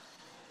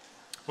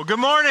Well, good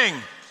morning.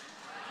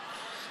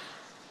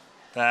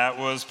 That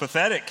was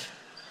pathetic.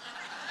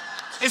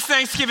 It's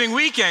Thanksgiving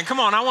weekend. Come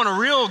on, I want a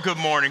real good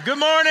morning. Good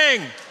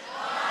morning.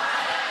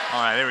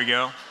 All right, there we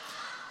go.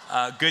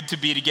 Good to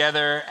be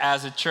together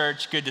as a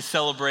church. Good to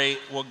celebrate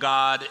what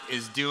God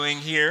is doing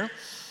here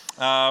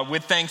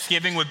with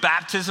Thanksgiving, with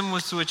baptism,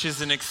 which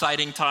is an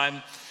exciting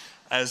time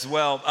as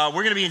well.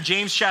 We're going to be in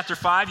James chapter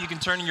 5. You can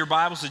turn in your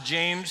Bibles to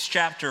James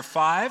chapter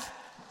 5.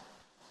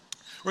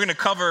 We're going to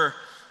cover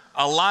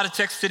a lot of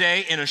text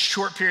today in a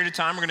short period of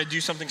time. We're going to do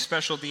something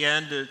special at the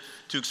end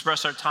to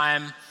express our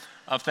time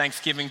of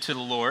thanksgiving to the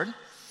Lord.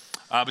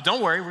 But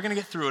don't worry, we're going to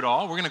get through it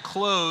all. We're going to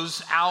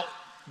close out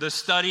the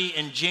study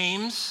in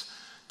James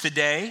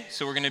today.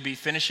 So we're going to be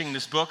finishing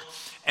this book.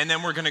 And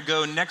then we're going to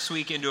go next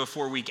week into a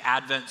 4-week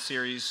Advent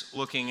series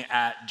looking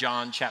at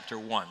John chapter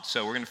 1.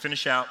 So we're going to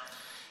finish out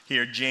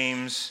here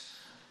James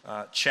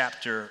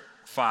chapter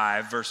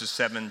 5, verses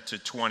 7 to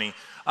 20.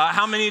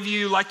 How many of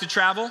you like to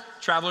travel?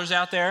 Travelers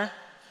out there?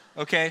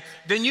 Okay,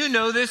 then you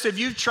know this. If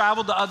you've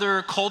traveled to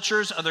other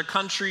cultures, other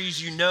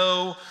countries, you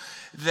know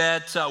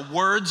that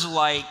words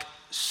like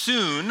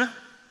soon,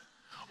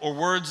 or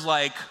words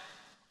like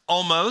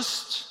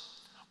almost,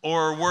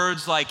 or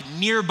words like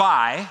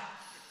nearby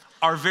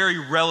are very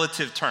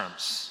relative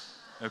terms,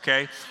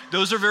 okay?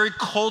 Those are very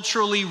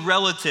culturally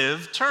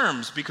relative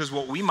terms because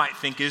what we might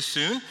think is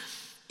soon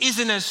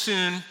isn't as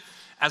soon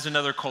as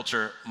another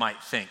culture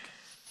might think.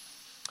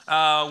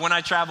 When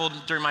I traveled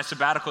during my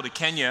sabbatical to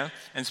Kenya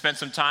and spent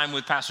some time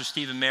with Pastor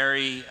Steve and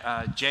Mary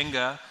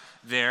Jenga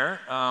there,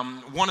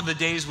 one of the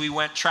days we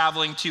went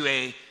traveling to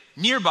a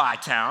nearby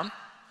town.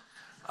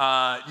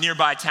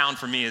 Nearby town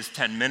for me is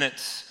 10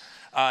 minutes.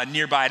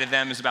 Nearby to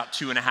them is about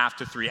 2.5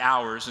 to 3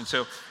 hours. And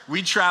so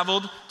we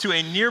traveled to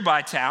a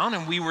nearby town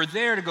and we were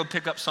there to go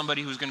pick up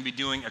somebody who's going to be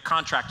doing, a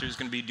contractor who's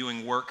going to be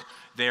doing work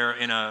there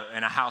in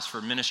a house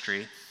for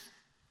ministry.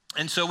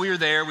 And so we were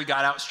there, we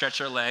got out, stretched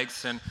our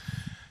legs,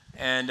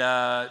 and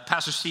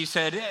Pastor Steve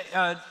said,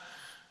 hey,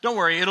 don't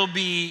worry, it won't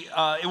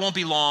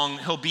be long.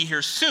 He'll be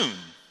here soon.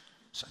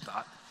 So I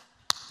thought,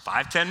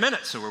 5-10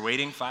 minutes. So we're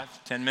waiting,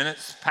 5-10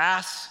 minutes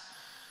pass.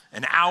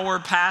 An hour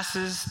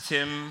passes.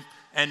 Tim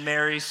and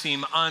Mary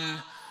seem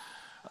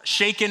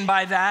unshaken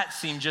by that,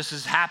 seem just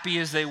as happy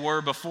as they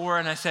were before.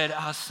 And I said,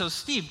 so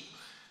Steve,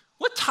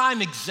 what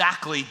time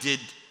exactly did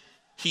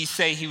he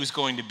say he was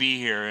going to be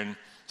here? And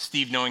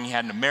Steve, knowing he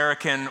had an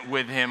American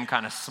with him,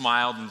 kind of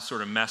smiled and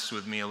sort of messed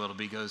with me a little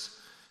bit.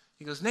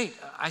 He goes, Nate,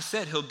 I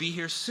said he'll be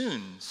here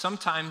soon,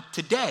 sometime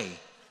today.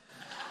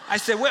 I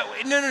said, wait,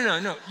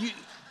 no.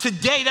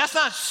 Today, that's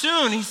not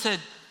soon. He said,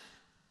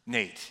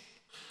 Nate,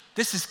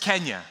 this is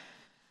Kenya.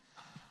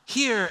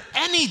 Here,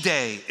 any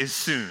day is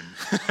soon.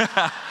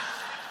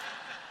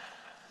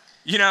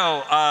 You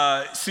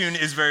know, soon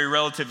is very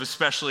relative,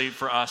 especially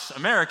for us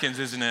Americans,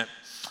 isn't it?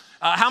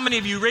 How many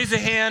of you, raise a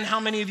hand, how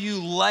many of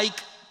you like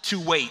to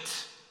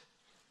wait?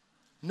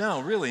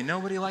 No, really,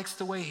 nobody likes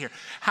to wait here.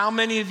 How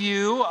many of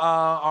you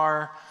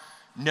are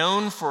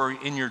known for,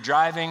 in your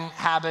driving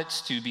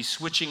habits, to be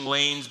switching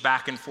lanes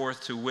back and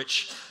forth to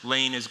which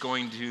lane is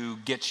going to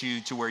get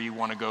you to where you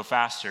want to go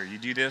faster? You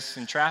do this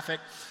in traffic?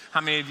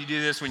 How many of you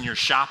do this when you're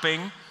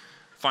shopping?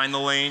 Find the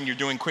lane, you're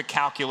doing quick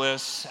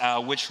calculus,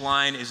 which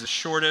line is the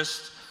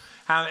shortest?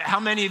 How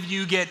many of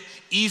you get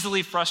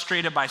easily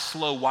frustrated by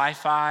slow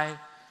Wi-Fi?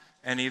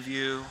 Any of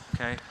you?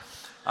 Okay.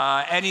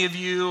 Any of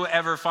you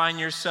ever find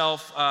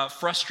yourself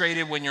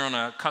frustrated when you're on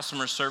a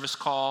customer service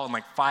call and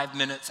like 5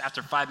 minutes,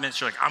 after 5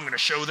 minutes, you're like, I'm going to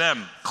show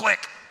them,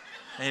 click.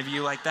 Any of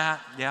you like that?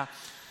 Yeah.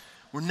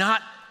 We're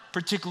not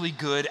particularly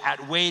good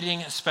at waiting,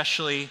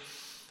 especially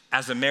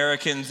as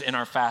Americans in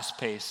our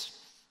fast-paced,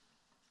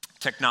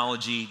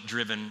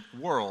 technology-driven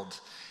world.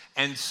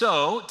 And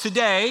so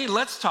today,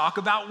 let's talk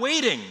about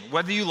waiting,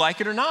 whether you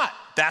like it or not.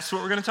 That's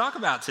what we're going to talk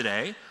about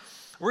today.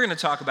 We're going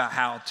to talk about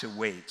how to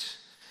wait.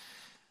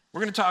 We're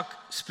going to talk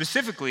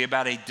specifically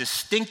about a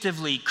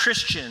distinctively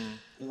Christian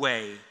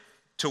way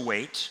to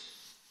wait.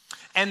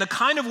 And the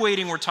kind of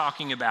waiting we're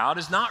talking about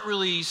is not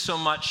really so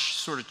much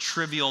sort of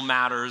trivial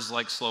matters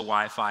like slow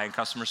Wi-Fi and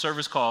customer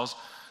service calls.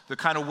 The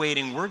kind of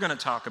waiting we're going to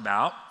talk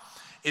about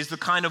is the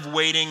kind of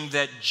waiting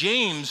that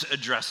James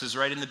addresses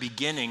right in the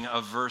beginning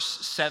of verse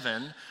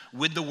 7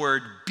 with the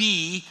word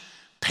be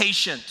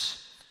patient.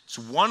 It's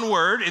one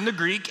word in the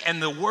Greek,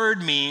 and the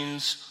word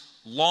means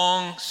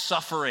long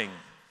suffering.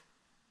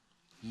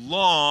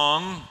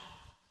 Long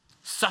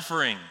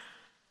suffering.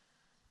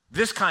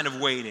 This kind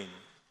of waiting.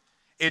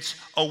 It's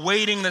a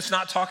waiting that's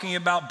not talking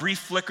about brief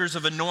flickers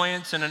of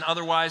annoyance in an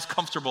otherwise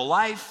comfortable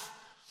life,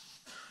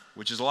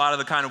 which is a lot of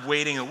the kind of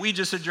waiting that we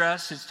just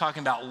addressed. It's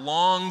talking about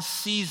long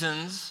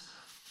seasons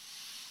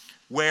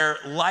where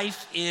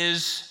life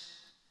is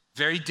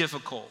very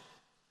difficult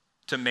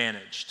to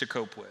manage, to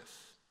cope with.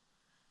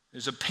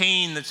 There's a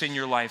pain that's in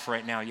your life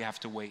right now you have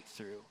to wait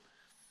through.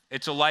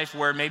 It's a life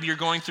where maybe you're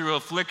going through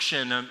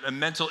affliction, a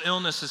mental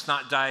illness that's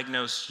not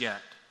diagnosed yet.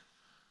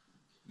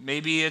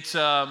 Maybe it's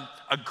a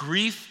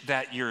grief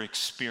that you're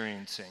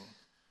experiencing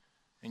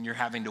and you're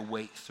having to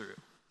wait through.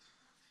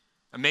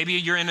 And maybe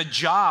you're in a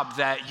job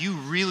that you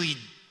really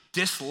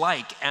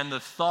dislike, and the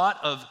thought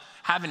of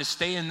having to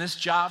stay in this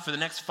job for the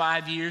next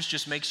 5 years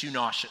just makes you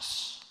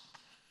nauseous.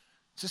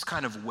 It's this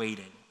kind of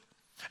waiting.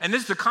 And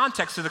this is the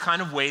context of the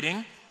kind of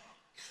waiting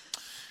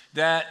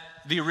that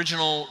the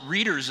original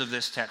readers of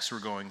this text were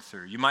going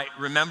through. You might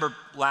remember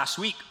last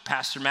week,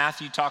 Pastor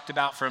Matthew talked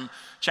about from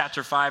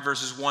chapter 5,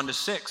 verses 1 to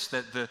 6,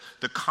 that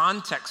the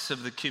context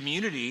of the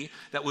community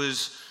that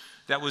was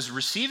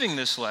receiving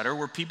this letter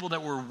were people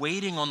that were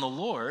waiting on the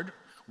Lord,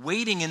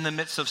 waiting in the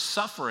midst of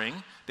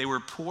suffering. They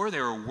were poor,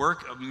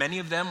 many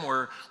of them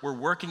were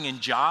working in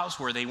jobs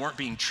where they weren't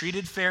being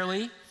treated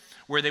fairly,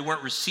 where they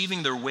weren't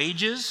receiving their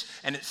wages,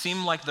 and it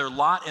seemed like their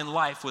lot in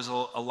life was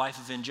a life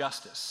of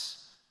injustice.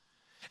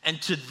 And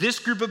to this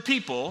group of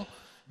people,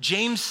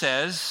 James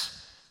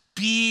says,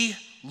 be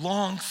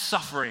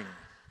long-suffering.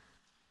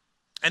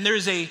 And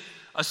there's a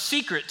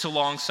secret to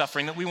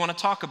long-suffering that we want to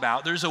talk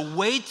about. There's a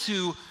way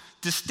to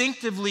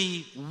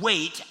distinctively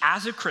wait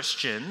as a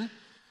Christian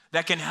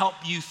that can help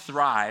you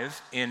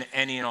thrive in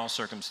any and all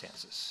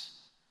circumstances.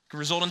 It can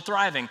result in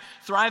thriving.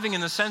 Thriving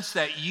in the sense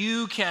that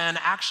you can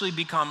actually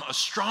become a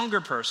stronger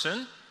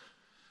person,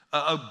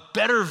 a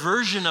better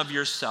version of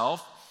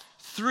yourself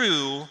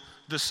through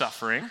the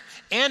suffering,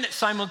 and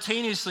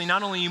simultaneously,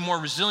 not only are you more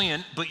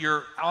resilient, but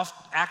you're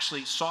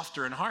actually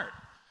softer in heart.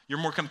 You're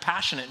more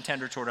compassionate and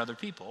tender toward other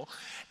people.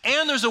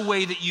 And there's a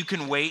way that you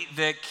can wait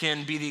that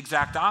can be the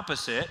exact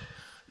opposite.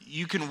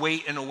 You can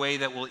wait in a way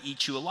that will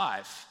eat you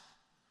alive,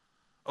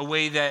 a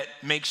way that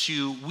makes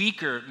you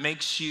weaker,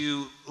 makes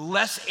you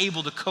less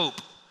able to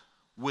cope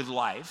with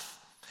life,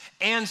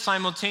 and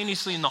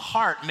simultaneously in the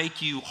heart,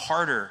 make you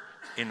harder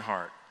in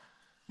heart,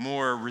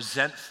 more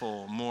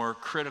resentful, more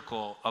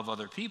critical of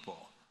other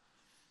people.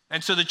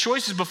 And so the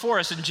choice is before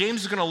us, and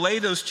James is going to lay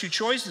those two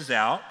choices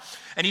out,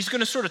 and he's going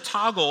to sort of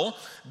toggle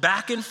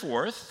back and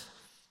forth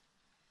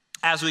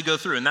as we go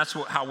through, and that's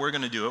how we're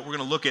going to do it. We're going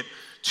to look at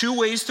two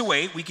ways to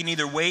wait. We can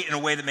either wait in a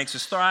way that makes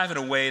us thrive, in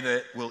a way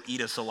that will eat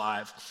us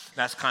alive.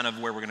 That's kind of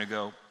where we're going to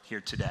go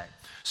here today.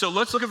 So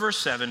let's look at verse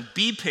 7.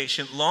 Be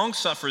patient, long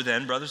suffer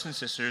then, brothers and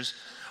sisters,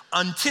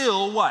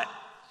 until what?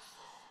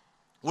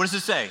 What does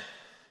it say?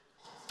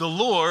 The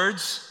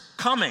Lord's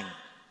coming.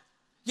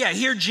 Yeah,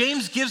 here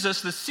James gives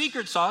us the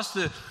secret sauce,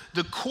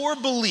 the core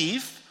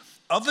belief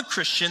of the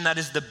Christian that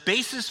is the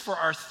basis for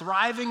our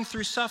thriving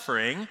through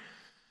suffering,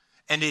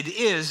 and it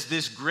is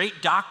this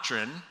great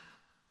doctrine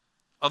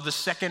of the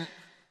second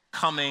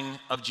coming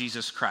of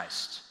Jesus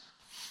Christ.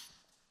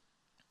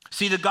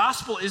 See, the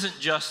gospel isn't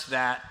just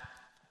that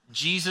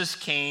Jesus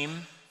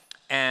came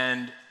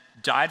and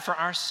died for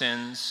our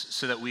sins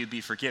so that we would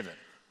be forgiven.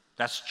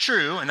 That's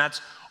true, and that's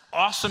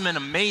awesome and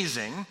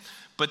amazing,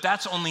 but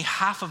that's only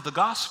half of the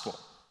gospel.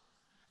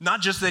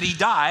 Not just that he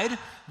died,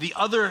 the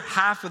other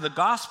half of the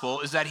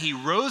gospel is that he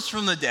rose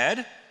from the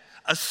dead,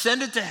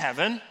 ascended to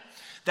heaven,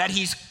 that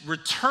he's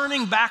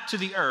returning back to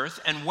the earth,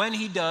 and when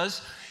he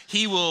does,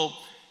 he will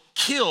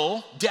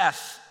kill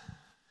death,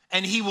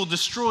 and he will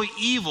destroy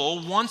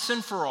evil once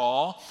and for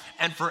all,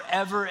 and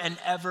forever and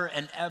ever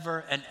and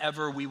ever and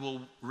ever we will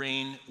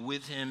reign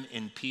with him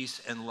in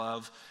peace and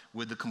love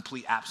with the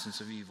complete absence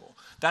of evil.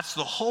 That's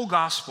the whole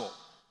gospel.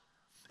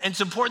 And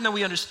it's important that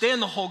we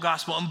understand the whole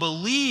gospel and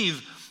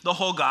believe the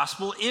whole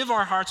gospel if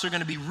our hearts are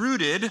going to be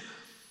rooted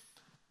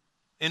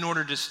in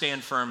order to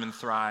stand firm and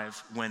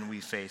thrive when we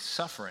face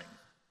suffering.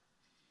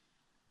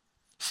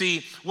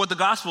 See, what the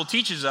gospel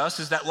teaches us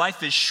is that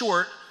life is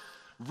short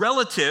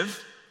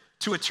relative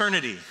to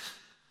eternity.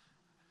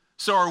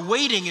 So our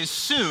waiting is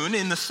soon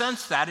in the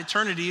sense that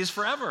eternity is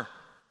forever.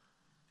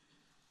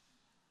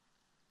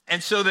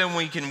 And so then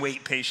we can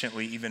wait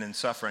patiently even in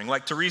suffering.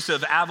 Like Teresa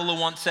of Avila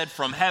once said,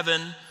 from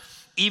heaven,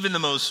 even the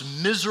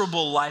most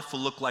miserable life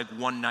will look like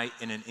one night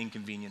in an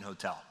inconvenient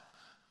hotel.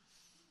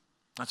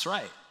 That's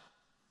right.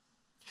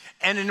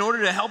 And in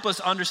order to help us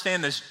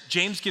understand this,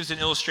 James gives an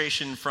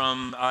illustration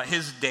from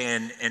his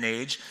day and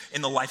age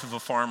in the life of a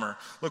farmer.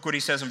 Look what he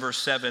says in verse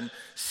 7.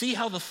 See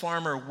how the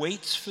farmer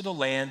waits for the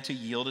land to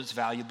yield its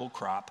valuable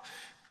crop,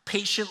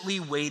 patiently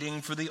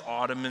waiting for the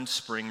autumn and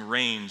spring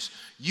rains.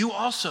 You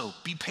also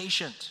be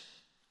patient.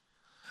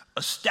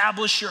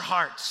 Establish your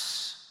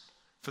hearts,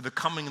 for the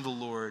coming of the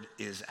Lord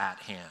is at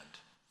hand.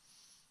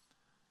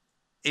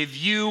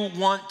 If you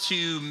want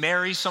to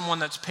marry someone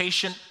that's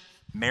patient,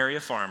 marry a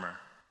farmer,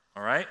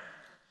 all right?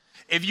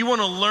 If you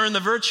want to learn the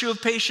virtue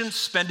of patience,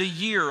 spend a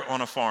year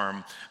on a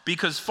farm,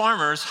 because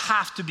farmers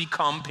have to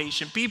become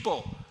patient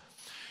people.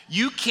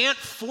 You can't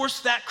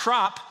force that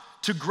crop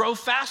to grow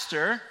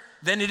faster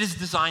than it is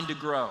designed to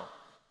grow.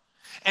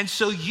 And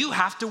so you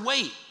have to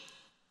wait.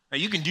 Now,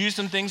 you can do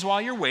some things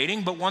while you're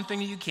waiting, but one thing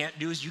that you can't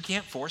do is you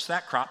can't force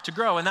that crop to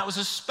grow. And that was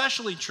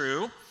especially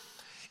true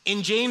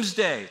in James'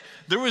 day.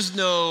 There was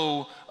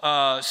no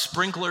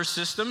sprinkler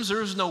systems.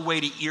 There was no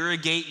way to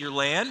irrigate your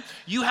land.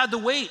 You had to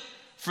wait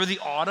for the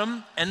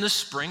autumn and the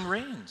spring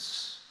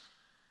rains.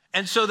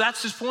 And so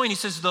that's his point. He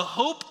says the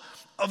hope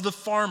of the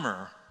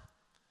farmer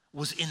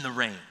was in the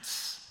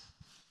rains.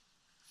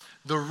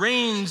 The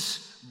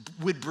rains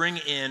would bring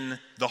in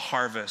the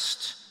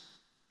harvest.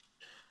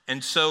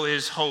 And so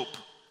his hope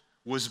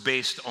was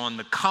based on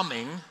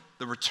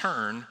the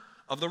return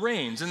of the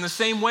reigns. In the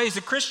same way as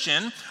a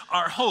Christian,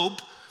 our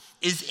hope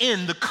is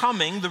in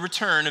the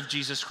return of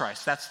Jesus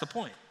Christ. That's the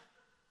point.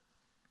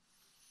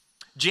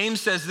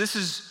 James says this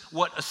is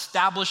what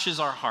establishes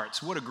our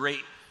hearts. What a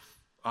great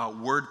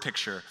word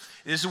picture.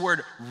 It is the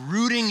word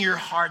rooting your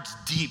hearts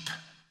deep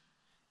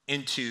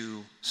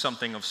into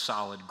something of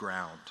solid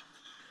ground.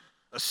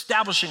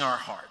 Establishing our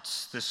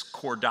hearts, this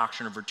core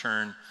doctrine of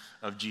return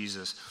of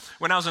Jesus.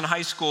 When I was in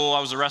high school, I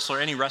was a wrestler.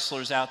 Any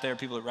wrestlers out there?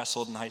 People that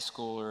wrestled in high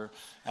school or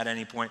at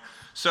any point?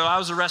 So I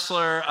was a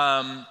wrestler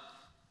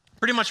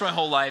pretty much my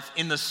whole life.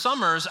 In the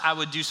summers, I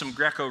would do some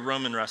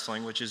Greco-Roman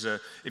wrestling, which is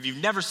if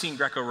you've never seen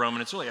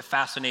Greco-Roman, it's really a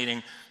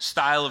fascinating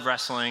style of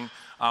wrestling.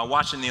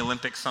 Watching the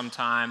Olympics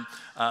sometime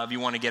if you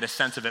want to get a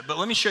sense of it. But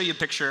let me show you a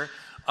picture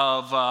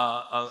of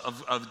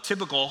a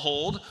typical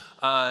hold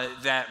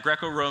that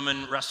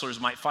Greco-Roman wrestlers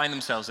might find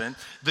themselves in.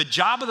 The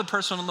job of the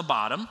person on the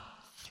bottom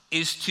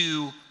is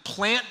to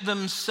plant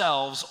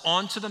themselves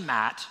onto the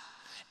mat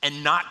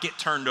and not get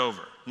turned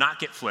over, not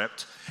get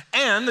flipped.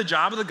 And the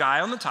job of the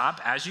guy on the top,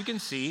 as you can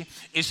see,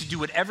 is to do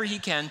whatever he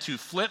can to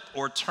flip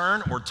or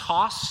turn or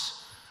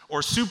toss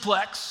or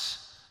suplex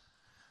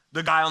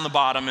the guy on the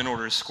bottom in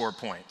order to score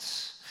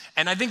points.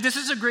 And I think this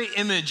is a great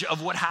image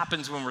of what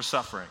happens when we're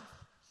suffering,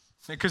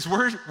 because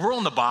we're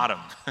on the bottom.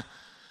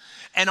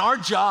 And our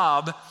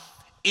job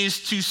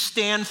is to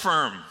stand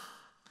firm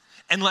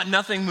and let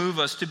nothing move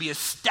us, to be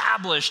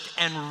established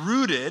and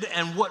rooted.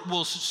 And what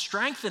will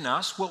strengthen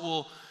us, what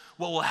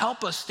will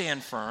help us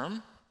stand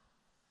firm,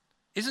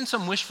 isn't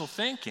some wishful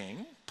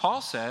thinking.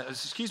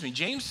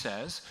 James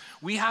says,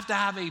 we have to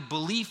have a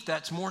belief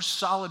that's more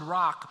solid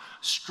rock,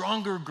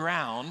 stronger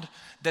ground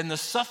than the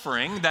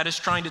suffering that is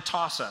trying to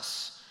toss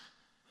us.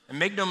 And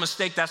make no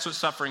mistake, that's what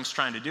suffering's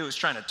trying to do. It's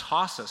trying to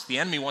toss us. The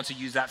enemy wants to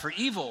use that for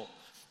evil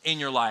in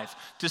your life,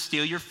 to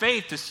steal your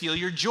faith, to steal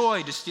your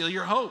joy, to steal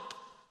your hope,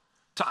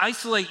 to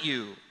isolate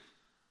you,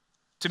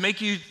 to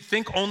make you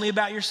think only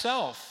about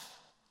yourself.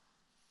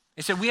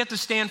 He said we have to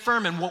stand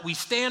firm, and what we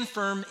stand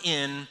firm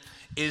in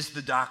is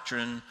the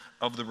doctrine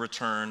of the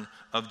return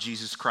of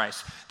Jesus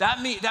Christ.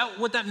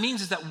 What that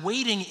means is that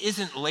waiting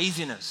isn't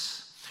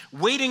laziness.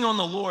 Waiting on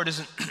the Lord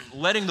isn't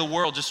letting the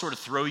world just sort of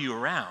throw you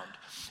around.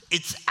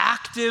 It's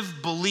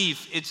active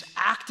belief. It's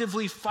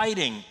actively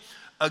fighting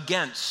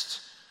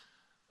against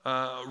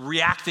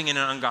reacting in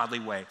an ungodly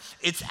way.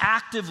 It's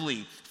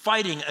actively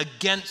fighting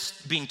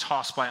against being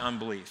tossed by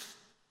unbelief.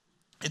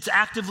 It's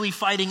actively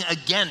fighting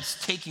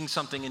against taking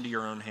something into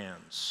your own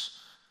hands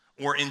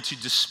or into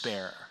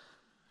despair.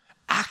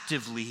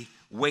 Actively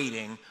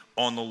waiting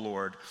on the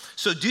Lord.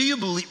 So do you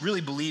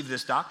really believe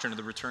this doctrine of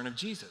the return of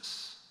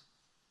Jesus?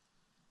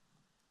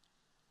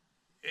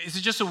 Is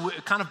it just a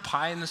kind of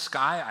pie in the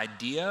sky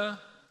idea?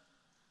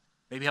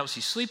 Maybe helps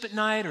you sleep at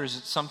night, or is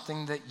it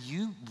something that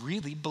you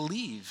really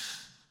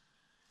believe?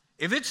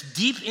 If it's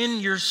deep in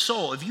your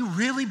soul, if you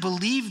really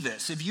believe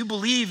this, if you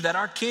believe that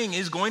our King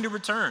is going to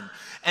return,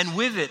 and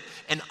with it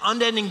an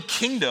unending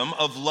kingdom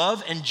of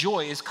love and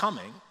joy is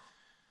coming,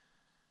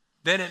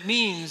 then it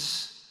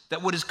means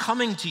that what is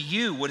coming to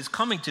you, what is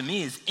coming to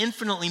me, is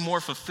infinitely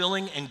more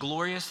fulfilling and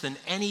glorious than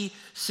any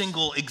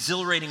single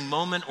exhilarating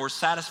moment or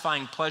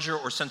satisfying pleasure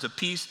or sense of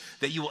peace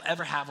that you will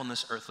ever have on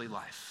this earthly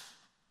life.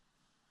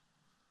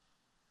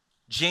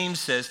 James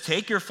says,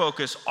 take your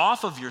focus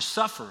off of your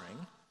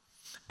suffering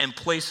and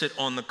place it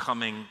on the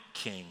coming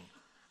King,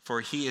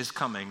 for he is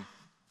coming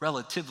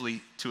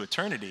relatively to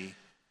eternity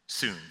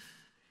soon.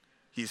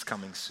 He is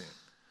coming soon.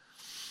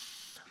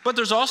 But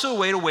there's also a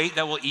way to wait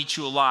that will eat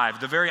you alive.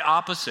 The very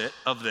opposite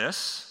of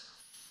this,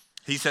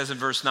 he says in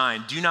verse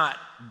 9, do not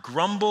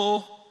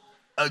grumble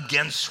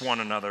against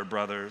one another,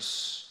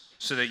 brothers,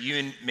 so that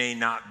you may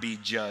not be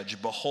judged.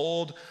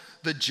 Behold,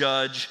 the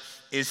judge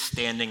is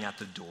standing at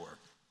the door.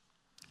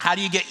 How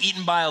do you get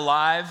eaten by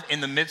alive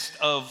in the midst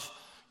of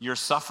your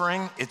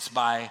suffering? It's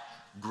by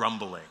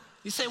grumbling.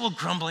 You say, well,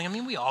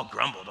 grumbling, we all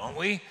grumble, don't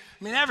we?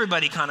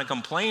 Everybody kind of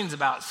complains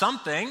about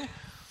something.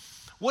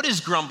 What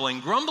is grumbling?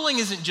 Grumbling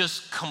isn't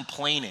just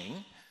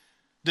complaining.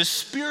 The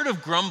spirit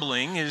of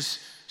grumbling is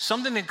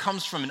something that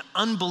comes from an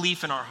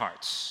unbelief in our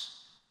hearts.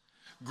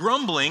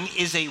 Grumbling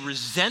is a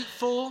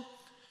resentful,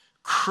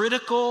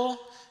 critical,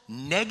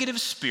 negative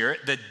spirit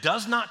that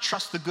does not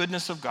trust the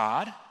goodness of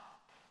God,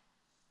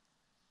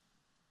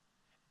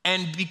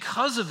 and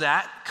because of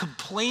that,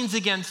 complains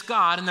against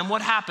God. And then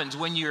what happens?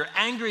 When you're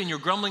angry and you're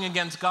grumbling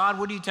against God,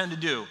 what do you tend to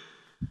do?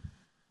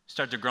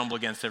 Start to grumble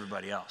against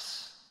everybody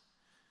else.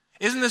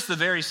 Isn't this the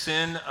very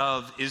sin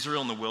of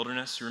Israel in the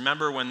wilderness?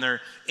 Remember when they're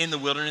in the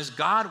wilderness,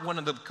 one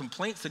of the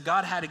complaints that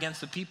God had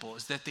against the people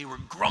is that they were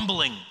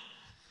grumbling.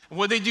 And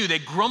what did they do? They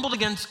grumbled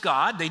against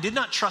God. They did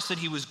not trust that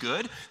he was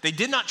good. They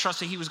did not trust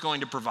that he was going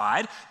to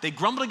provide. They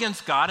grumbled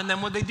against God, and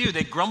then what did they do?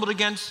 They grumbled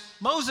against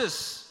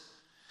Moses.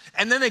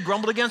 And then they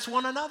grumbled against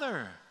one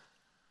another.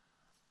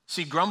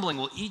 See, grumbling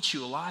will eat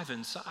you alive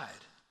inside.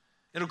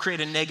 It'll create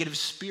a negative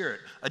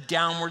spirit, a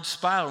downward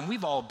spiral. And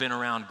we've all been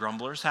around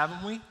grumblers,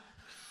 haven't we?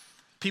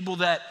 People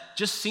that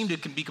just seem to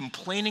be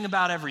complaining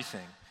about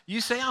everything. You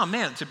say, oh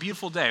man, it's a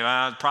beautiful day.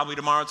 Probably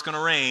tomorrow it's going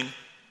to rain.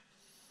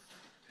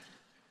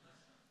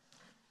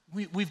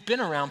 We've been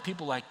around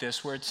people like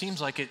this where it seems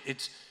like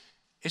it's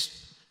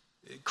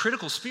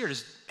critical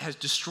spirit has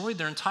destroyed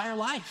their entire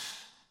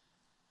life.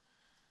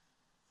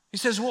 He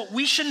says, well,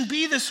 we shouldn't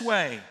be this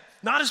way.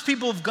 Not as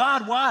people of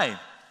God. Why?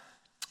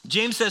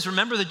 James says,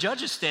 remember the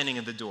judge is standing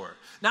at the door.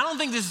 Now, I don't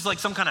think this is like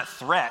some kind of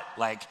threat,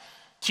 like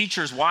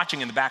teachers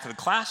watching in the back of the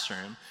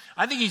classroom.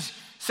 I think he's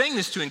saying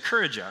this to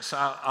encourage us.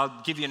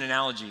 I'll give you an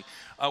analogy.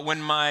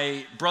 When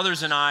my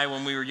brothers and I,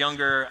 when we were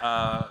younger,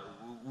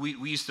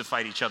 we used to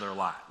fight each other a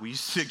lot. We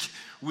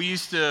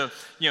used to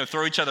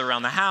throw each other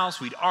around the house.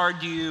 We'd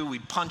argue.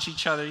 We'd punch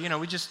each other.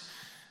 We just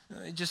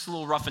a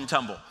little rough and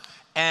tumble.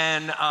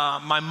 And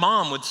my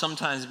mom would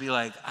sometimes be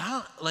like,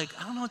 I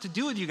don't know what to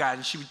do with you guys.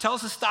 And she would tell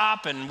us to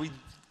stop, and we'd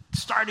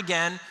start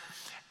again.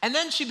 And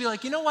then she'd be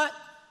like, you know what?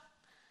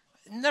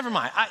 Never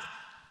mind.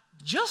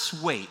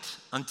 Just wait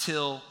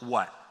until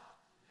what?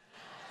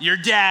 Your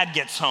dad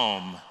gets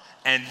home,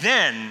 and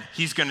then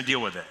he's going to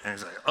deal with it. And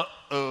he's like,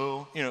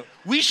 uh-oh.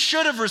 We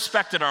should have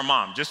respected our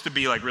mom, just to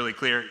be like really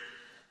clear.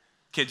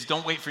 Kids,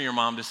 don't wait for your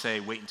mom to say,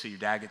 wait until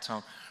your dad gets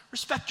home.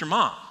 Respect your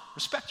mom.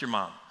 Respect your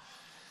mom.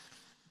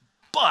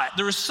 But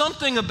there was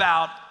something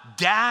about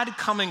dad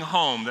coming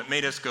home that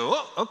made us go,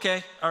 oh,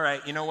 okay, all right,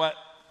 you know what?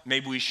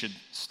 Maybe we should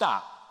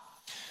stop.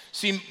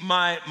 See,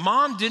 my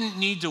mom didn't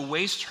need to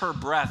waste her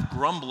breath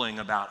grumbling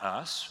about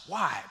us.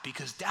 Why?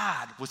 Because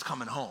dad was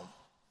coming home.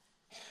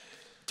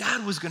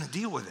 Dad was going to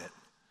deal with it.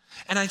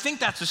 And I think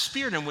that's the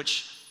spirit in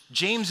which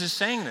James is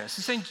saying this.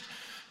 He's saying,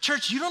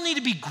 church, you don't need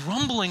to be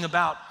grumbling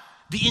about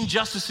the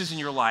injustices in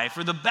your life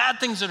or the bad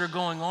things that are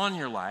going on in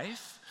your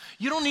life.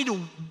 You don't need to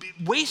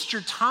waste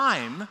your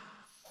time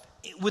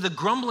with a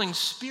grumbling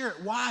spirit.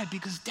 Why?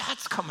 Because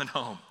dad's coming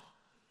home.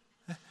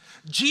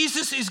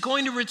 Jesus is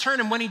going to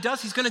return, and when he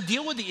does, he's going to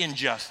deal with the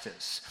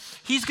injustice.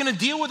 He's going to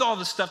deal with all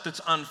the stuff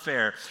that's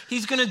unfair.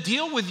 He's going to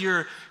deal with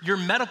your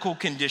medical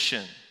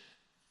condition.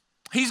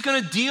 He's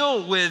going to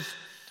deal with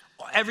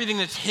everything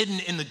that's hidden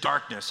in the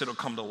darkness. It'll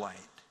come to light.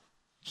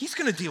 He's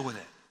going to deal with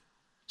it.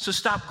 So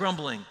stop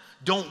grumbling.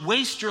 Don't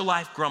waste your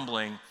life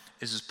grumbling,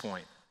 is his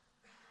point.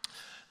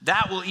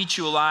 That will eat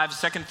you alive. The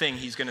second thing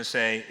he's going to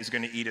say is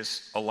going to eat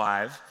us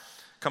alive.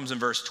 Comes in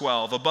verse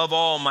 12. Above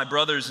all, my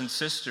brothers and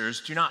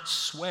sisters, do not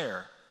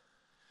swear,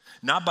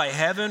 not by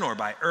heaven or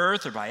by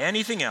earth or by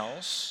anything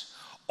else.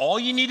 All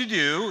you need to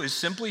do is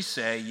simply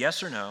say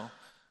yes or no.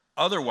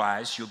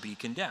 Otherwise, you'll be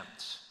condemned.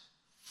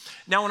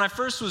 Now, when I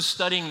first was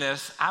studying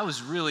this, I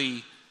was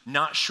really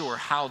not sure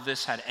how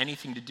this had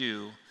anything to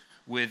do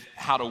with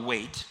how to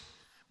wait.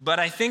 But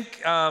I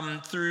think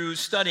through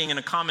studying and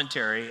a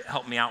commentary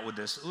helped me out with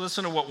this.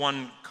 Listen to what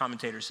one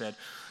commentator said.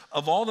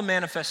 Of all the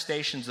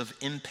manifestations of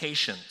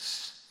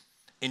impatience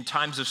in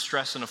times of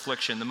stress and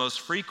affliction, the most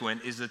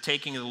frequent is the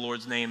taking of the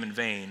Lord's name in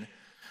vain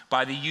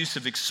by the use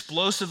of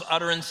explosive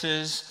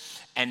utterances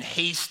and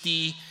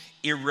hasty,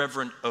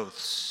 irreverent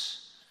oaths.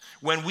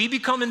 When we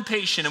become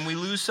impatient and we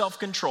lose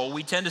self-control,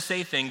 we tend to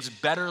say things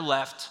better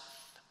left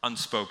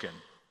unspoken.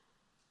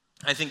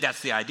 I think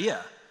that's the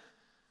idea.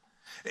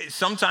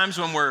 Sometimes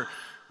when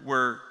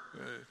we're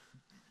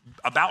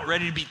about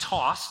ready to be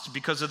tossed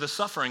because of the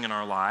suffering in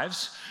our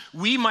lives,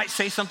 we might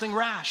say something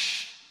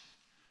rash.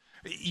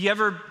 You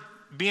ever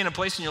be in a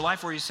place in your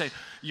life where you say,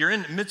 you're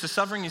in the midst of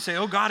suffering, you say,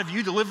 oh God, if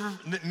you deliver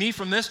me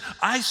from this,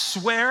 I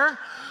swear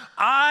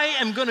I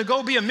am going to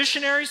go be a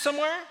missionary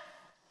somewhere?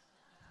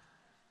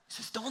 He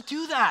says, don't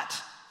do that.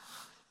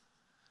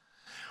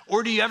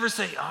 Or do you ever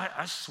say,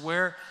 I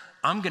swear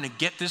I'm going to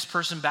get this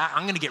person back.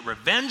 I'm going to get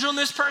revenge on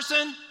this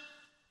person?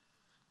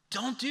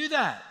 Don't do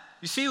that.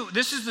 You see,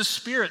 this is the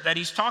spirit that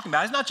he's talking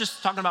about. He's not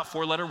just talking about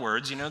four-letter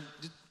words,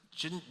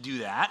 shouldn't do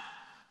that.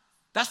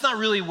 That's not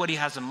really what he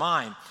has in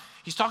mind.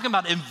 He's talking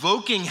about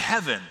invoking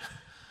heaven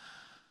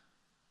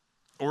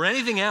or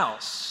anything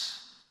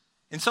else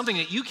in something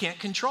that you can't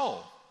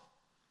control.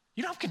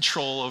 You don't have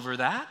control over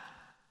that.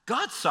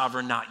 God's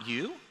sovereign, not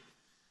you.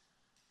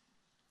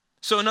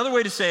 So another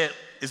way to say it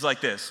is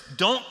like this.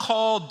 Don't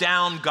call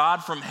down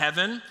God from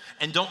heaven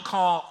and don't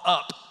call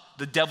up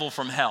the devil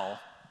from hell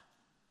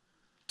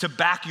to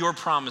back your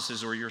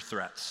promises or your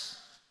threats.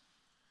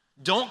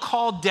 Don't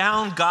call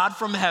down God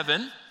from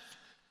heaven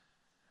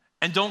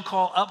and don't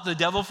call up the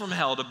devil from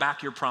hell to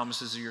back your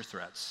promises or your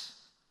threats.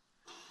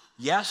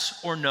 Yes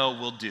or no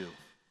will do.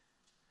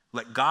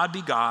 Let God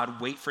be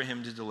God, wait for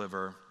him to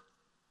deliver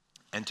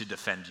and to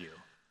defend you.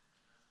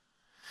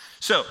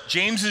 So,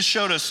 James has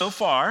showed us so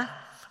far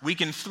we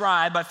can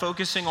thrive by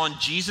focusing on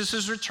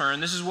Jesus'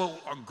 return. This is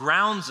what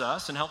grounds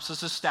us and helps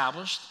us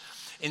establish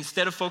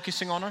instead of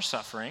focusing on our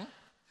suffering.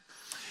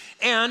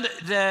 And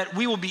that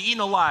we will be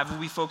eaten alive when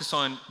we focus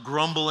on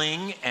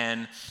grumbling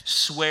and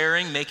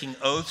swearing, making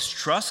oaths.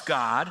 Trust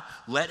God.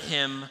 Let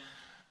him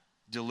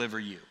deliver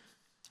you.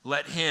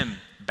 Let him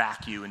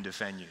back you and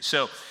defend you.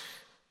 So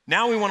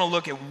now we want to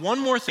look at one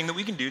more thing that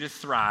we can do to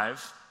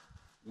thrive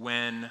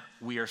when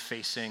we are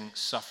facing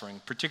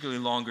suffering, particularly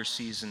longer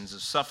seasons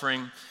of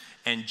suffering.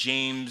 And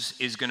James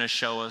is going to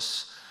show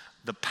us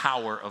the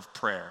power of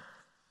prayer.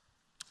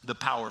 the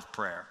power of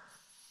prayer.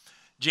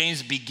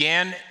 James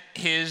began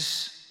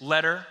his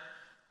letter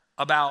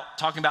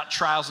talking about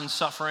trials and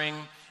suffering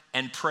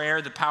and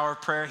prayer, the power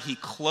of prayer. He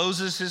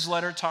closes his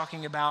letter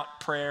talking about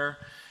prayer.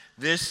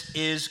 This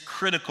is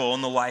critical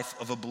in the life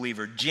of a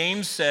believer.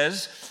 James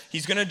says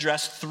he's going to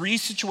address 3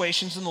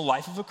 situations in the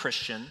life of a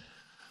Christian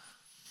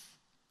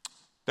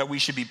that we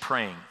should be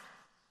praying.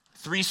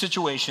 3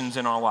 situations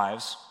in our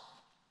lives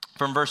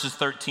from verses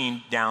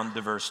 13 down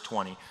to verse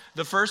 20.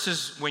 The first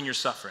is when you're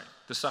suffering,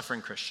 the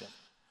suffering Christian.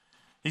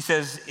 He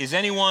says, is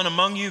anyone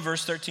among you,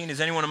 verse 13,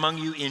 is anyone among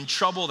you in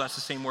trouble? That's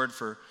the same word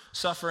for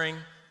suffering.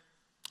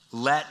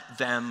 Let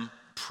them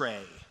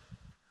pray.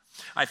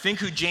 I think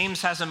who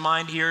James has in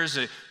mind here is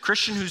a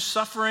Christian who's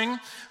suffering,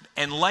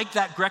 and like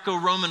that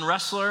Greco-Roman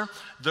wrestler,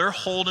 they're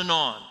holding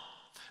on.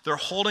 They're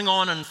holding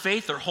on in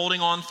faith. They're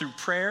holding on through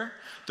prayer.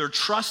 They're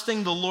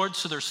trusting the Lord,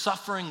 so they're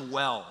suffering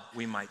well,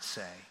 we might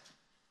say.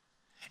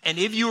 And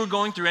if you are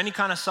going through any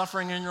kind of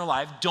suffering in your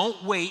life,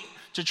 don't wait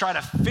to try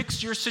to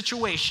fix your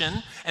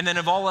situation, and then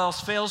if all else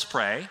fails,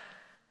 pray.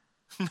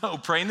 No,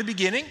 pray in the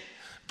beginning,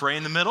 pray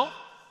in the middle,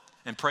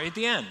 and pray at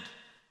the end.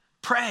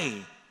 Pray,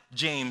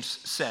 James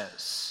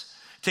says.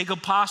 Take a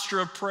posture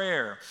of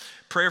prayer.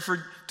 Prayer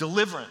for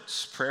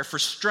deliverance, prayer for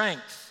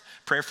strength,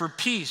 prayer for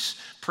peace,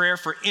 prayer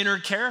for inner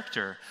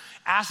character.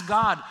 Ask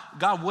God,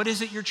 what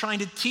is it you're trying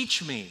to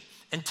teach me?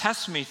 And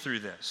test me through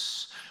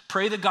this.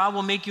 Pray that God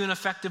will make you an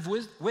effective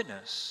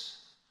witness.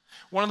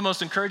 One of the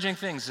most encouraging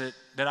things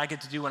that I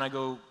get to do when I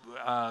go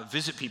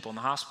visit people in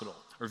the hospital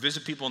or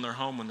visit people in their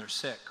home when they're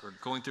sick or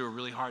going through a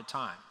really hard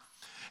time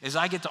is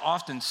I get to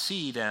often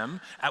see them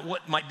at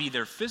what might be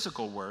their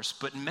physical worst,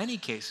 but in many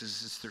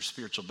cases, it's their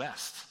spiritual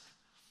best.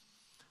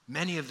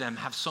 Many of them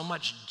have so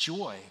much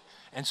joy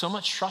and so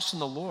much trust in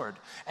the Lord.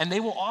 And they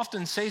will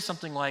often say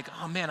something like,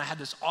 oh man, I had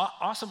this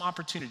awesome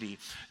opportunity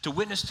to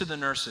witness to the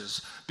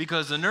nurses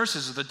because the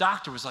nurses or the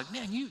doctor was like,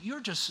 man,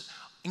 you're just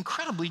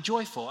incredibly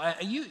joyful.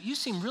 You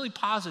seem really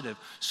positive.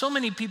 So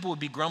many people would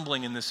be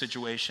grumbling in this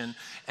situation,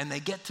 and they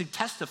get to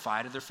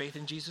testify to their faith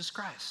in Jesus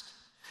Christ.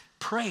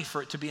 Pray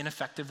for it to be an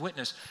effective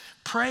witness.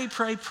 Pray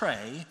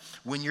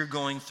when you're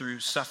going through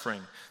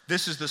suffering.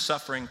 This is the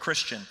suffering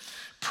Christian.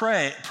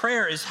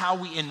 Prayer is how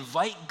we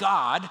invite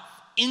God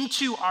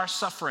into our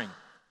suffering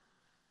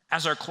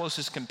as our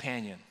closest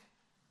companion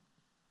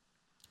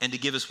and to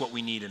give us what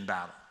we need in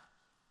battle.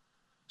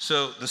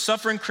 So the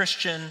suffering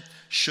Christian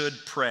should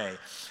pray.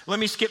 Let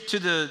me skip to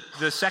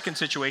the second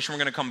situation. We're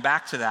going to come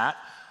back to that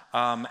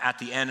at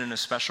the end in a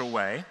special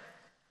way.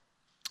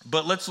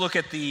 But let's look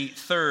at the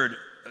third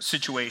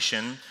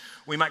situation.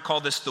 We might call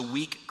this the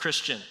weak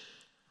Christian.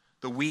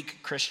 The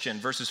weak Christian,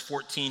 verses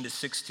 14 to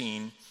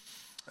 16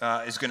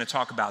 is going to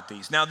talk about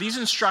these. Now, these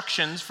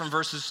instructions from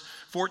verses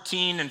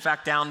 14, in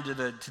fact, down to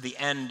the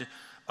end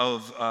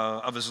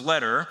of his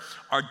letter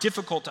are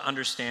difficult to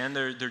understand.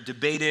 They're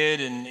debated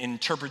in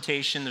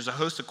interpretation. There's a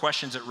host of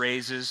questions it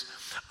raises.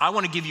 I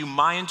want to give you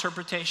my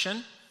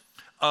interpretation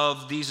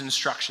of these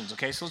instructions,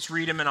 okay? So let's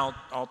read them and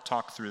I'll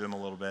talk through them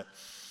a little bit.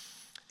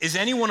 Is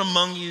anyone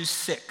among you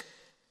sick?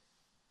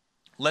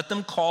 Let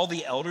them call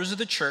the elders of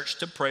the church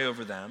to pray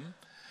over them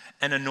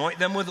and anoint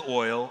them with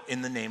oil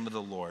in the name of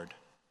the Lord.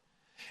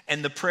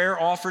 And the prayer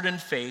offered in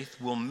faith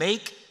will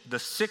make the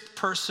sick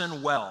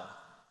person well.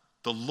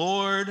 The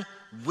Lord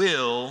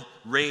will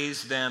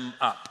raise them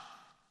up.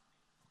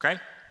 Okay?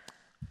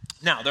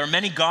 Now, there are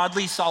many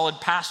godly, solid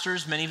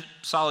pastors, many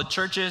solid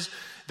churches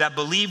that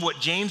believe what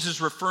James is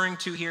referring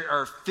to here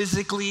are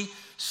physically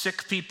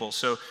sick people.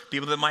 So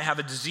people that might have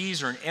a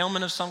disease or an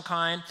ailment of some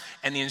kind.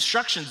 And the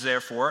instructions,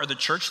 therefore, are the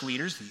church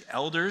leaders, the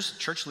elders,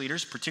 church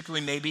leaders,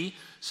 particularly maybe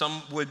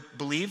some would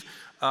believe,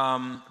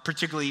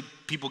 particularly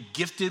people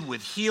gifted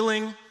with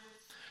healing,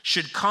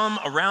 should come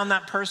around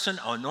that person,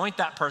 anoint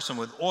that person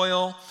with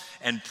oil,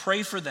 and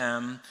pray for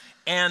them,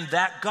 and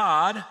that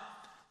God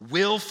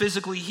will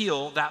physically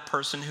heal that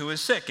person who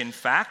is sick. In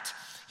fact,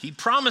 he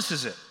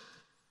promises it.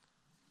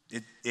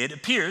 It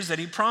appears that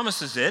he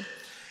promises it,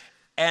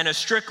 and a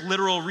strict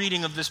literal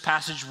reading of this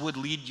passage would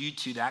lead you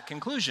to that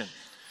conclusion.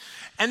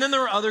 And then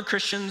there are other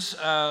Christians,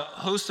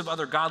 hosts of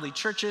other godly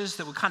churches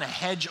that would kind of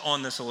hedge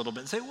on this a little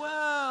bit and say,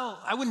 well,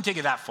 I wouldn't take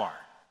it that far.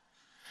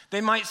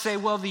 They might say,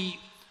 well, the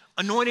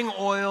anointing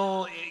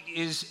oil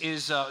is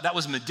that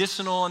was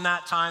medicinal in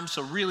that time.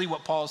 So really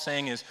what Paul is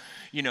saying is,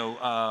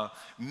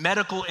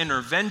 medical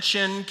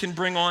intervention can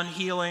bring on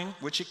healing,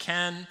 which it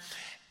can.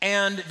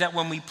 And that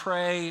when we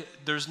pray,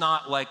 there's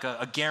not like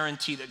a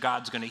guarantee that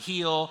God's going to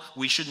heal.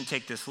 We shouldn't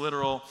take this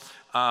literal.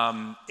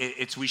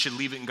 We should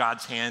leave it in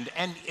God's hand.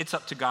 And it's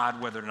up to God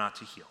whether or not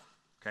to heal.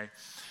 Okay?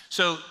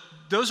 So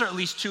those are at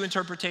least two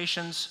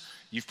interpretations.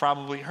 You've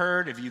probably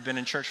heard, if you've been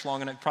in church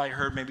long enough, you've probably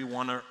heard maybe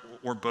one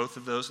or both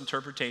of those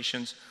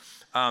interpretations.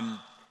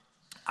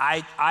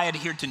 I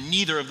adhere to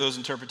neither of those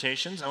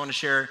interpretations. I want to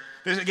share,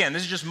 this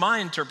is just my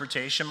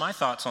interpretation, my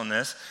thoughts on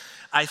this.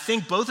 I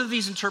think both of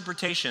these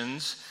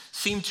interpretations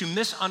seem to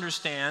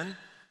misunderstand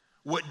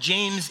what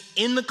James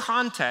in the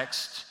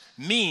context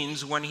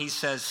means when he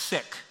says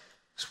sick,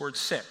 this word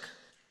sick.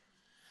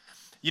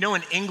 You know,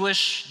 in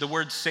English, the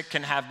word sick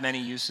can have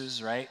many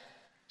uses, right?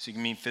 So you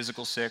can mean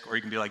physical sick, or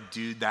you can be like,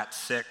 dude, that's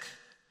sick.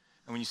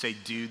 And when you say,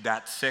 dude,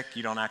 that's sick,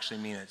 you don't actually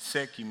mean it's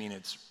sick. You mean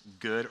it's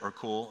good or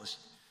cool. It's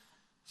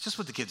just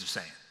what the kids are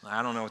saying.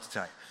 I don't know what to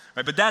tell you.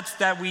 Right? But that's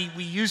that we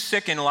use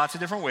sick in lots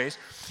of different ways.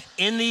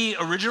 In the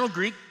original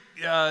Greek,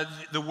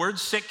 the word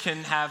sick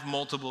can have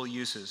multiple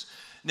uses.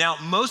 Now,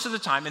 most of the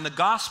time in the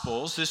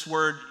Gospels, this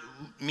word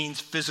means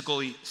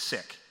physically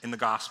sick in the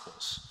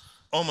Gospels,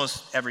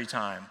 almost every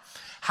time.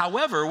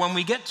 However, when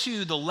we get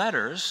to the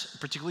letters,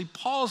 particularly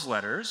Paul's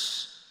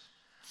letters,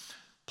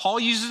 Paul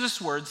uses this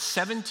word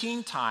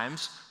 17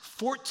 times.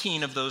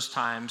 14 of those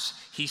times,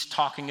 he's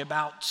talking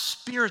about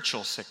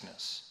spiritual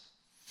sickness.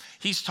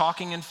 He's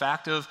talking, in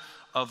fact, of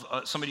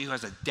somebody who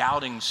has a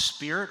doubting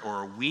spirit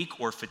or a weak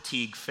or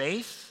fatigued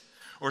faith,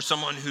 or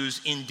someone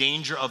who's in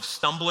danger of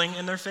stumbling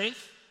in their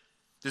faith.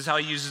 This is how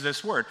he uses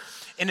this word.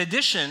 In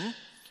addition,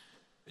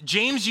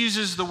 James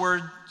uses the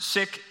word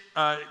sick,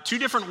 two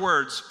different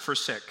words for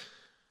sick.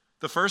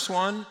 The first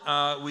one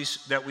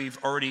that we've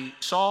already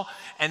saw,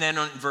 and then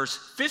on verse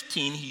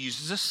 15, he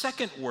uses a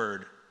second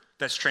word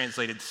that's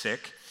translated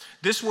sick.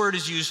 This word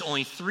is used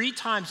only 3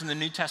 times in the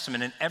New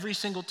Testament, and every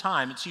single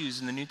time it's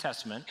used in the New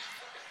Testament,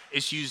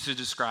 it's used to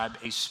describe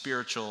a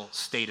spiritual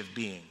state of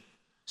being,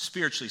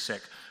 spiritually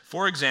sick.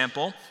 For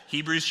example,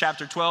 Hebrews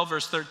chapter 12,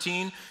 verse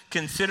 13,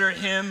 consider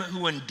him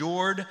who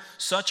endured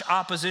such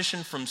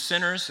opposition from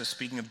sinners, so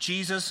speaking of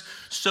Jesus,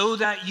 so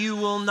that you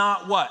will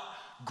not what?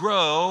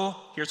 Grow,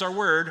 here's our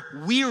word,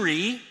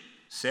 weary,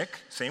 sick,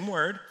 same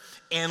word,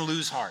 and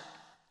lose heart.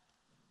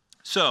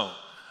 So,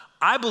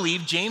 I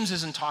believe James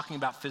isn't talking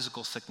about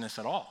physical sickness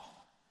at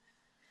all.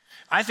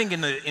 I think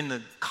in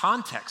the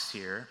context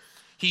here,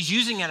 he's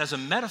using it as a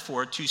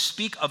metaphor to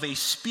speak of a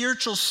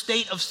spiritual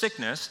state of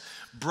sickness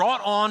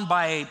brought on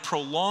by a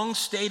prolonged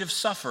state of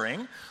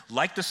suffering,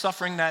 like the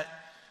suffering that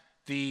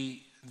the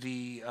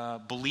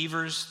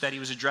believers that he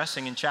was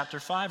addressing in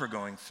chapter 5 are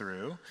going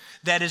through,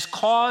 that has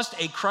caused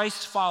a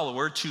Christ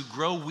follower to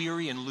grow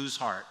weary and lose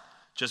heart,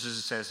 just as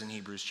it says in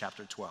Hebrews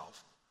chapter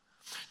 12.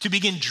 To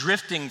begin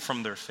drifting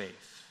from their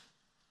faith.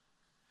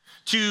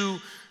 To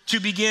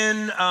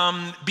begin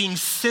being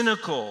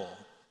cynical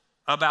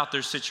about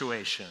their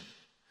situation.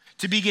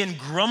 To begin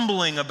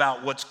grumbling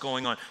about what's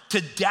going on.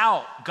 To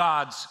doubt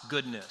God's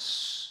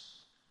goodness.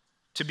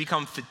 To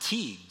become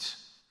fatigued.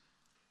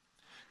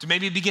 To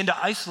maybe begin to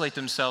isolate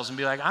themselves and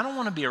be like, I don't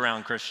want to be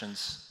around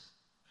Christians.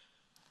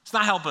 It's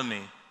not helping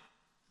me.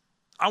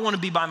 I want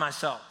to be by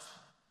myself.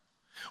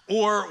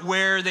 Or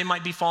where they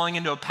might be falling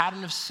into a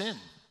pattern of sin,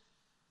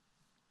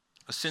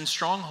 a sin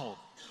stronghold,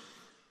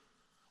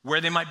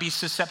 where they might be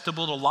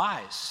susceptible to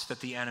lies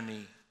that the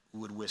enemy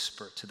would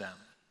whisper to them.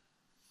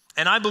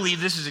 And I believe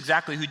this is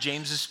exactly who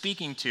James is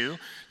speaking to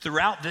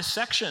throughout this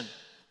section.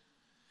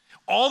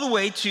 All the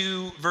way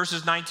to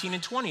verses 19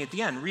 and 20 at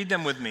the end. Read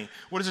them with me.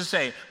 What does it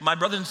say? My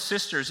brothers and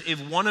sisters, if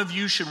one of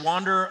you should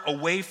wander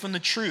away from the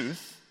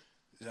truth,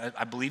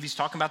 I believe he's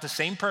talking about the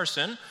same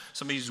person,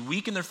 somebody who's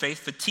weak in their faith,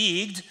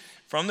 fatigued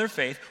from their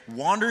faith,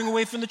 wandering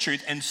away from the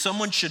truth, and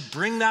someone should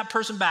bring that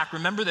person back.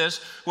 Remember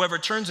this, whoever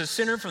turns a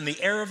sinner from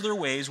the error of their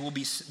ways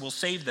will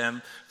save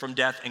them from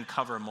death and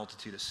cover a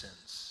multitude of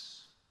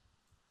sins.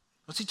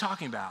 What's he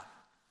talking about?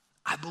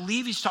 I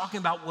believe he's talking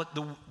about what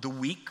the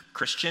weak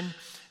Christian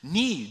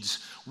needs.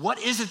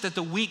 What is it that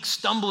the weak,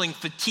 stumbling,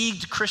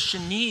 fatigued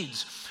Christian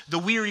needs? The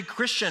weary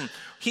Christian,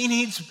 he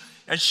needs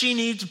and she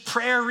needs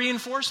prayer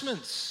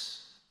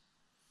reinforcements.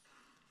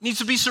 Needs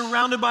to be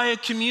surrounded by a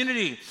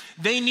community.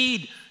 They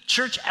need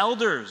church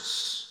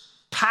elders,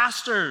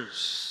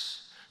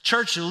 pastors,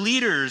 church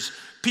leaders,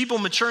 people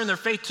mature in their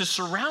faith to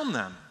surround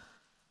them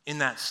in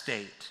that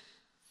state.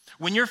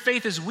 When your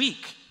faith is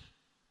weak,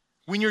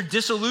 when you're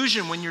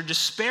disillusioned, when you're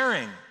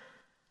despairing,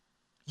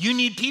 you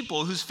need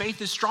people whose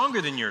faith is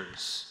stronger than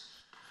yours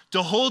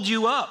to hold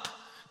you up,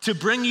 to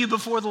bring you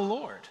before the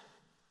Lord.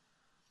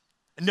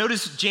 And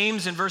notice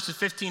James in verses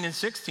 15 and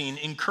 16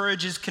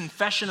 encourages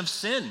confession of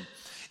sin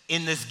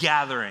in this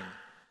gathering.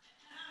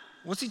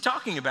 What's he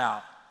talking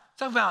about? He's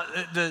talking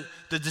about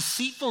the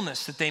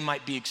deceitfulness that they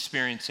might be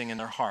experiencing in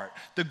their heart,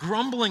 the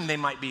grumbling they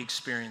might be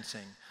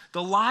experiencing,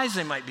 the lies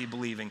they might be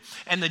believing.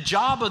 And the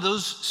job of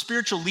those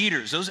spiritual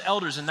leaders, those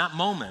elders in that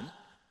moment,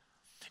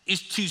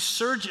 is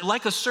to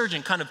like a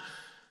surgeon, kind of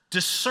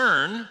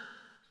discern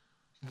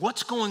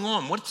what's going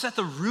on, what's at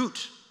the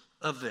root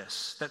of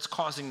this that's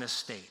causing this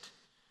state,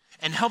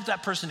 and help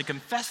that person to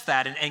confess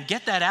that and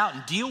get that out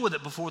and deal with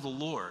it before the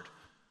Lord,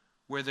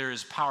 where there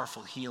is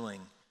powerful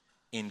healing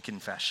in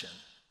confession.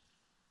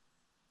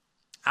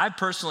 I've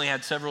personally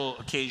had several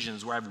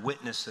occasions where I've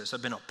witnessed this,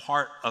 I've been a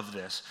part of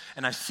this,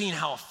 and I've seen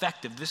how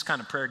effective this kind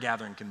of prayer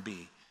gathering can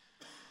be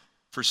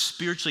for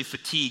spiritually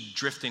fatigued,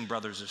 drifting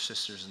brothers or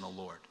sisters in the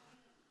Lord.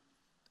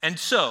 And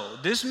so,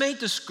 this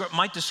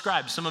might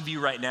describe some of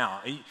you right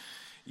now.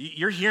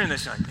 You're hearing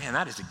this and you're like, man,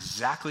 that is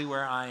exactly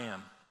where I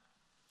am,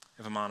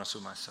 if I'm honest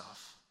with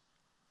myself.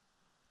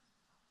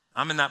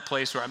 I'm in that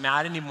place where,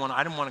 I didn't want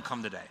to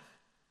come today.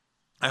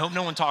 I hope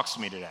no one talks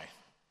to me today.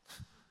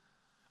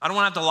 I don't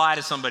want to have to lie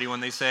to somebody when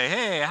they say,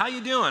 hey, how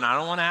you doing? I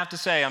don't want to have to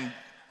say,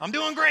 I'm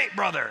doing great,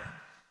 brother.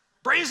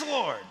 Praise the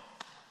Lord.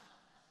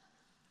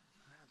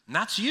 And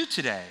that's you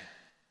today.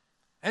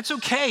 It's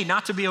okay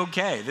not to be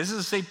okay. This is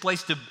a safe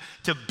place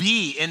to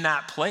be in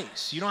that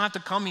place. You don't have to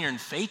come here and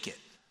fake it.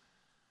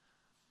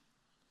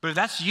 But if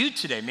that's you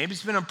today, maybe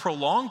it's been a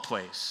prolonged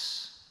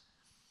place,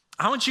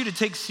 I want you to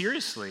take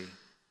seriously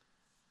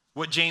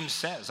what James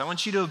says. I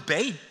want you to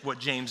obey what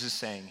James is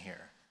saying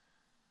here,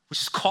 which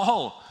is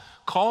call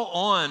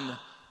on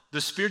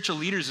the spiritual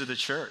leaders of the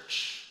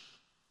church.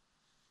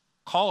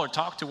 Call or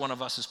talk to one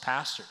of us as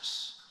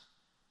pastors.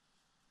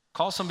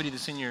 Call somebody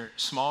that's in your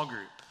small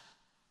group.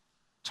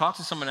 Talk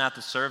to someone at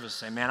the service.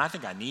 Say, man, I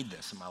think I need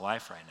this in my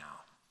life right now.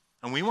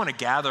 And we want to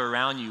gather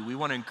around you. We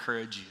want to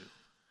encourage you.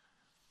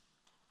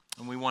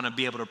 And we want to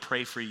be able to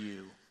pray for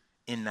you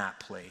in that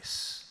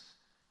place.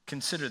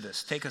 Consider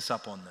this. Take us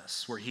up on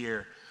this. We're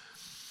here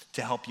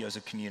to help you as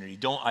a community.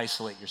 Don't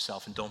isolate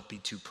yourself and don't be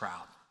too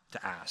proud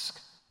to ask.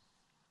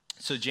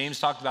 So James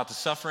talked about the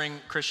suffering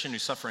Christian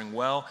who's suffering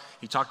well.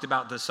 He talked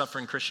about the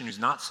suffering Christian who's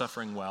not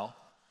suffering well,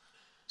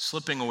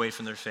 slipping away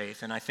from their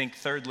faith. And I think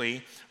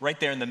thirdly, right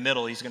there in the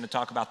middle, he's going to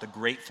talk about the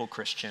grateful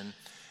Christian.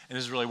 And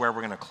this is really where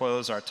we're going to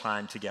close our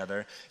time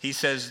together. He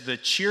says, the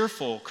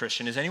cheerful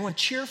Christian, is anyone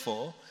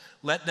cheerful?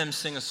 Let them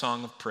sing a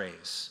song of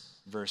praise.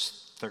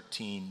 Verse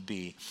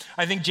 13b.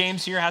 I think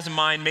James here has in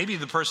mind maybe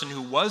the person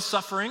who was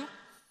suffering,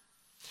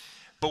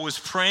 but was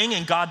praying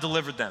and God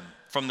delivered them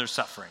from their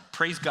suffering.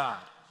 Praise God.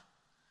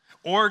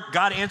 Or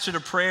God answered a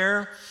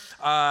prayer.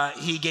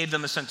 He gave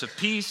them a sense of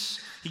peace.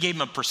 He gave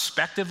them a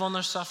perspective on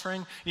their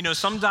suffering. You know,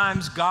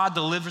 sometimes God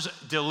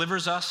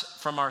delivers us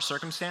from our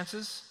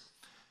circumstances.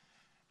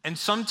 And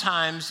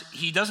sometimes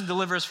he doesn't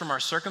deliver us from our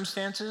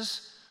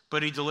circumstances,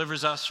 but he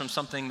delivers us from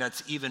something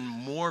that's even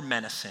more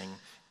menacing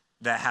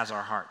that has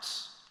our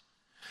hearts.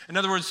 In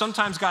other words,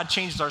 sometimes God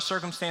changes our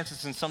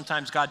circumstances and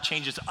sometimes God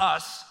changes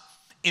us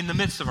in the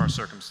midst of our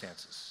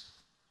circumstances.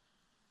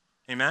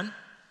 Amen?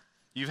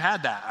 You've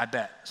had that, I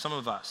bet, some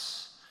of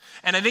us.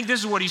 And I think this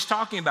is what he's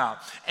talking about.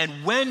 And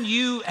when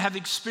you have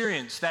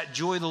experienced that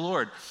joy of the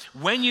Lord,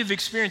 when you've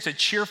experienced a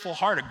cheerful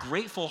heart, a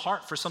grateful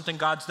heart for something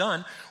God's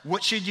done,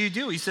 what should you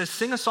do? He says,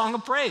 sing a song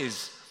of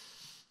praise.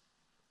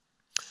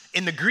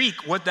 In the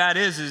Greek, what that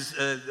is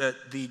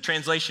the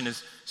translation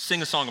is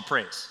sing a song of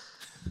praise.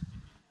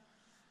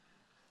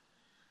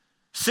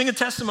 Sing a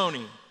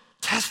testimony.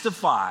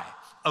 Testify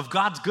of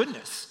God's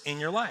goodness in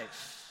your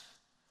life.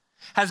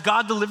 Has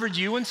God delivered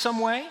you in some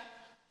way?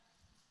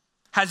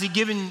 Has he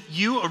given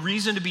you a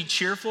reason to be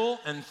cheerful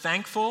and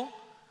thankful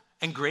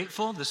and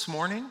grateful this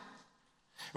morning?